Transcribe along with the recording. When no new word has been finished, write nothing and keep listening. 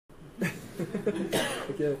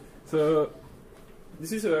Okay, so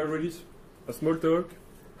this is really a small talk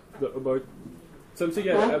about something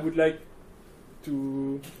I would like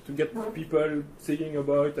to get people thinking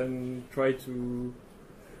about and try to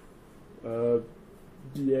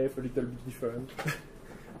behave a little bit different.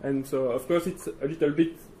 And so, of course, it's a little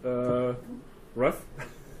bit rough,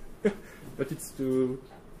 but it's to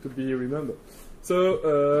be remembered.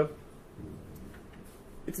 So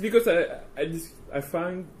it's because I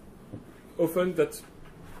find often that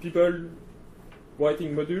people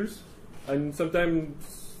writing modules, and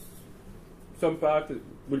sometimes some part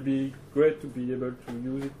will be great to be able to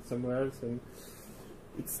use it somewhere else, and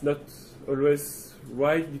it's not always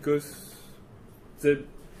right because they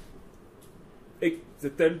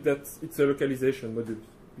tell that it's a localization module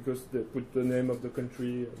because they put the name of the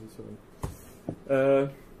country and so on.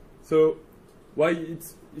 So why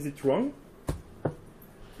is it wrong?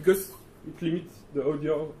 Because it limits the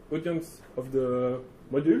audience of the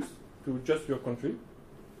modules to just your country.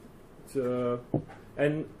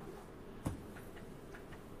 And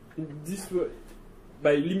in this way,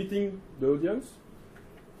 by limiting the audience,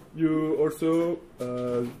 you also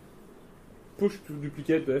push to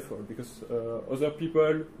duplicate the effort because other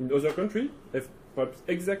people in other countries have perhaps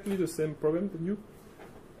exactly the same problem than you.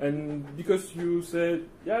 And because you say,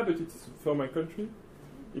 yeah, but it's for my country,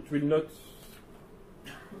 we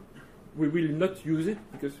will not use it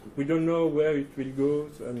because we don't know where it will go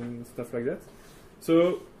and stuff like that.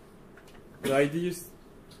 So the idea is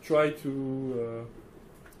try to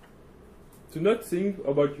not think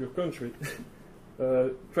about your country.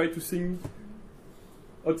 Try to think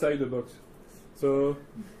outside the box. So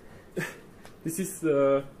this is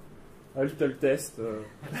a little test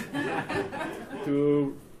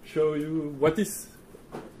to show you what is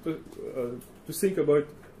to think about.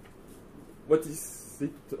 What is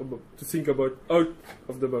it about to think about out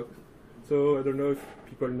of the box? So I don't know if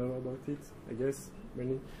people know about it. I guess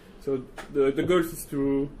many. So the goal is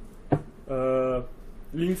to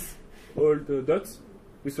link all the dots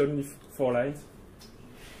with only 4 lines.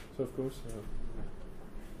 So of course,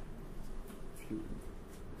 if you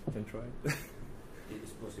can try.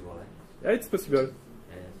 It's possible, eh? Yeah, it's possible.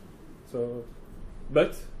 Yes. So,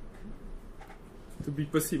 but to be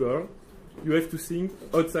possible, you have to think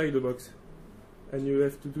outside the box, and you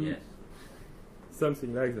have to do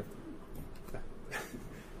something like that.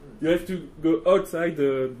 You have to go outside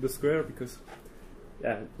the square because,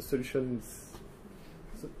 yeah, the solution is.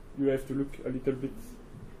 So you have to look a little bit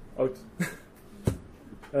out.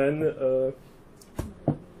 And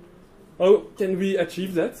how can we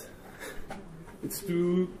achieve that? It's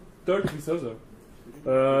to talk with others.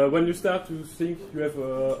 When you start to think you have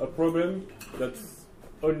a problem that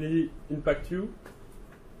only impacts you,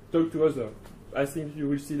 talk to others. I think you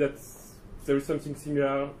will see that there is something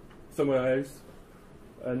similar somewhere else,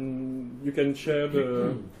 and you can share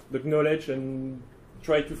the knowledge and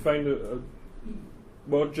try to find a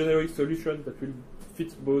more generic solution that will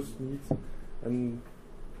fit both needs, and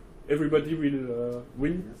everybody will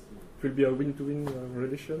win. It will be a win-to-win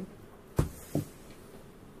relation.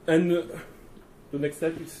 And the next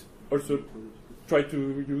step is also try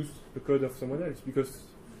to use the code of someone else, because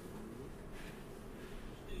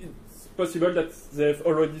it's possible that they've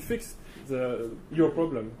already fixed your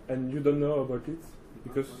problem and you don't know about it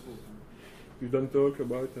because you don't talk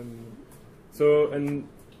about it. And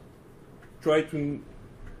try to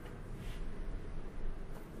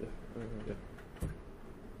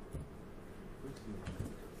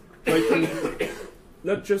try to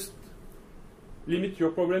not just limit your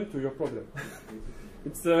problem to your problem.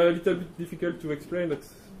 It's a little bit difficult to explain, but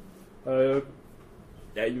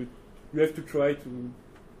yeah, you have to try to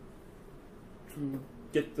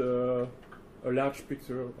get a large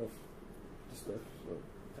picture of the stuff.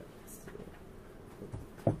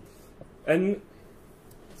 So, and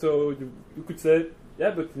so you could say,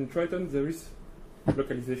 yeah, but in Tryton there is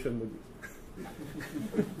localization module.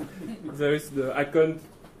 There is the icon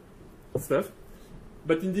stuff,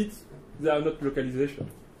 but indeed they are not localization.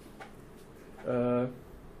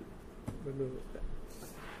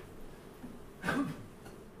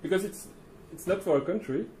 Because it's not for a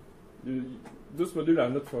country. Those modules are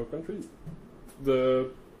not for a country.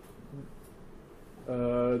 The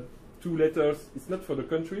 2 letters, it's not for the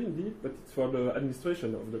country indeed, but it's for the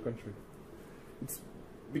administration of the country. It's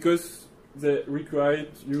because they require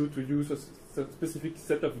you to use a specific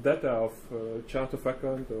set of data of chart of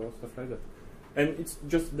account or stuff like that. And it's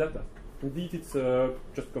just data. Indeed, it's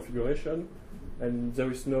just configuration, and there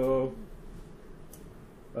is no.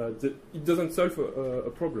 It doesn't solve a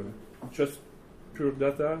problem. It's just pure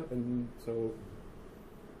data, and so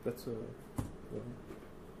that's.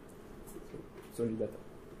 only data.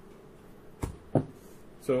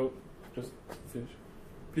 So, just finish.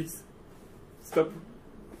 Please stop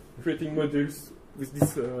creating modules with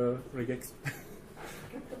this regex.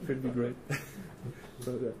 It would be great.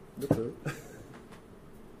 So, yeah, that's all.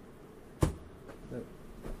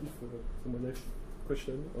 If someone has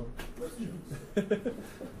question or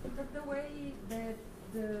But the way that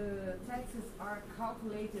the taxes are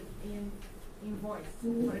calculated in invoice,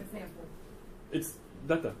 for example. It's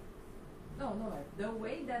data. No, the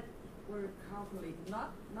way that were calculated,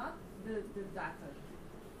 not the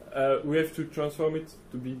data. We have to transform it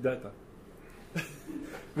to be data.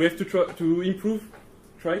 We have to try to improve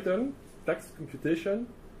Tryton tax computation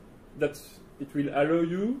that it will allow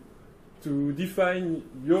you to define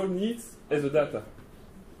your needs as a data.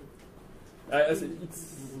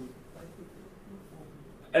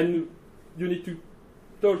 And you need to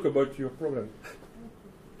talk about your problem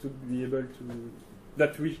to be able to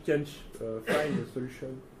that we can find a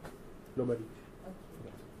solution globally.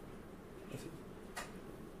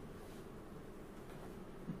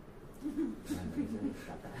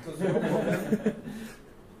 So the problem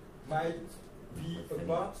might be a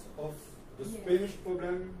part of the Spanish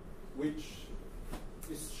problem, which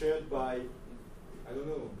is shared by, I don't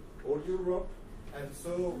know, all Europe, and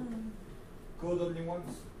so code only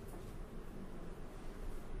once.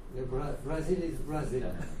 Brazil is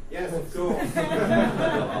Brazil. Yes, of course.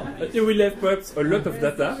 But you will have perhaps a lot of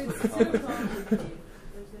data. I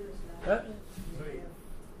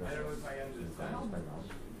don't know if I understand.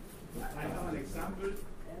 I have an example,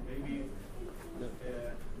 maybe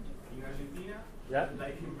in Argentina, Yeah.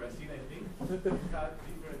 like in Brazil, I think, we have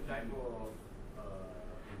different type of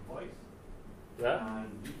invoice Yeah. and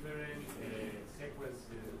different sequence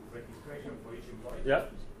registration for each invoice. Yeah.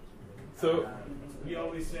 So We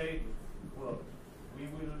always say, well, we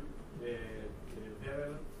will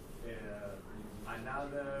develop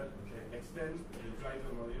another extend the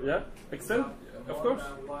Tryton module. yeah, extend, of course.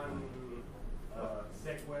 More than one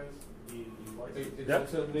sequence in invoices. Yeah.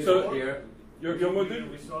 So So here, your module.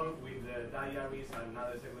 We resolve with diaries and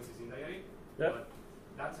other sequences in diary. Yeah. But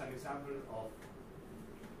that's an example of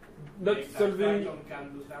Not like that solving. Tryton can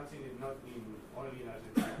do something is not in only in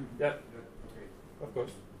Argentina. Yeah, Okay. of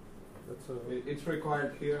course. That's It's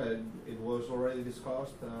required here, and it was already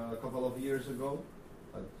discussed a couple of years ago,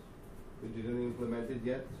 but we didn't implement it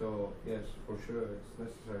yet. So yes, for sure, it's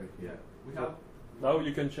necessary here. Yeah. We have now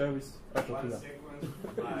you can share with one Argentina. sequence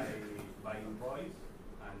by invoice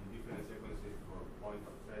and different sequences for point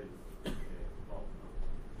of sale. Well,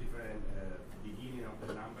 different beginning of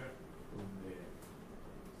the number,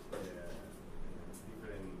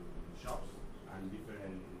 different shops and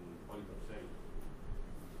different point of sale.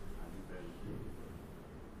 And different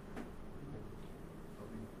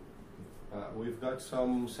We've got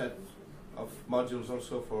some set of modules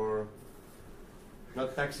also for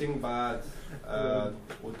not taxing, but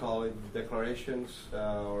we call it declarations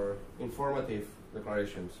or informative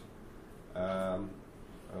declarations.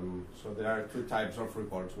 So there are two types of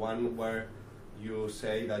reports. One where you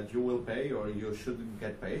say that you will pay or you shouldn't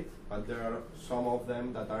get paid, but there are some of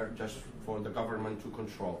them that are just for the government to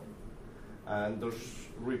control. And those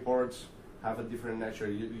reports have a different nature.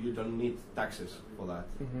 You don't need taxes for that.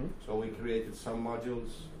 Mm-hmm. So we created some modules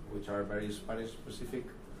which are very Spanish specific,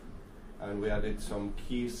 and we added some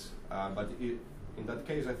keys. But in that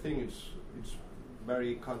case, I think it's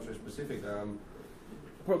very country specific.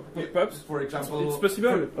 Perhaps For example, it's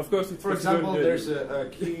possible. Of course, it's for possible. example, there's a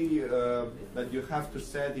key that you have to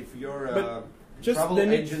set if you're a But just travel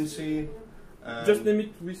name it- agency. Just name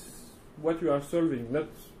it with what you are solving, not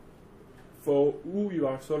for who you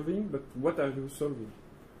are solving, but what are you solving.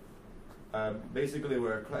 Basically,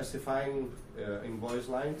 we're classifying invoice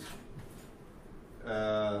lines,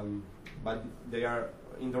 but they are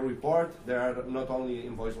in the report. There are not only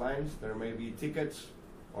invoice lines. There may be tickets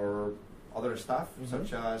or other stuff,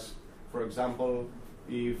 such as, for example,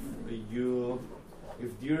 if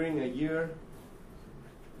during a year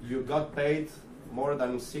you got paid more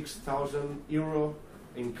than 6,000 euro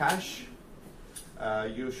in cash,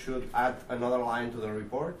 you should add another line to the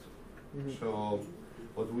report. So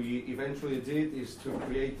what we eventually did is to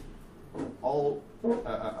create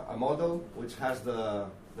a model which has the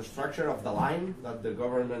structure of the line that the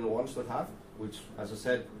government wants to have, which, as I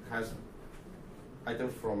said, has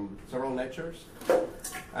items from several natures.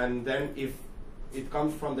 And then if it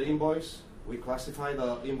comes from the invoice, we classify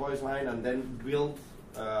the invoice line and then build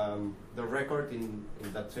the record in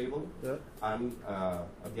that table. Yeah. And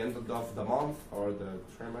at the end of the month or the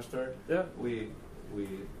trimester, Yeah. we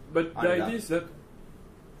But the add idea is that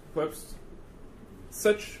perhaps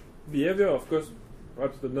such behavior, of course,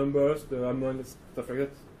 perhaps the numbers, the amount, stuff like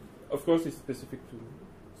that. Of course, it's specific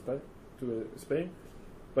to Spain,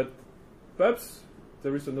 but perhaps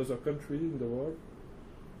there is another country in the world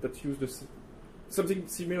that uses something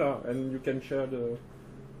similar, and you can share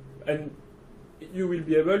and you will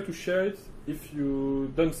be able to share it if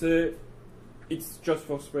you don't say it's just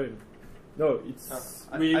for Spain. No, it's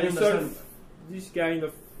we solve this kind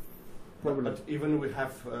of problem. But even we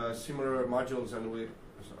have similar modules, and we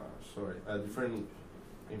different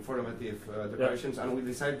informative declarations, and we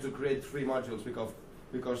decided to create 3 modules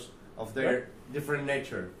because of their different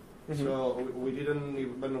nature. Mm-hmm. So we didn't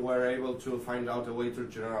even were able to find out a way to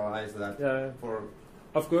generalize that. For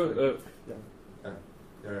of course,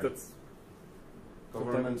 that's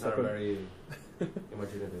governments are very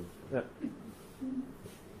imaginative. Yeah.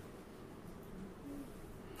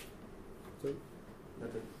 So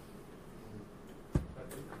That's it.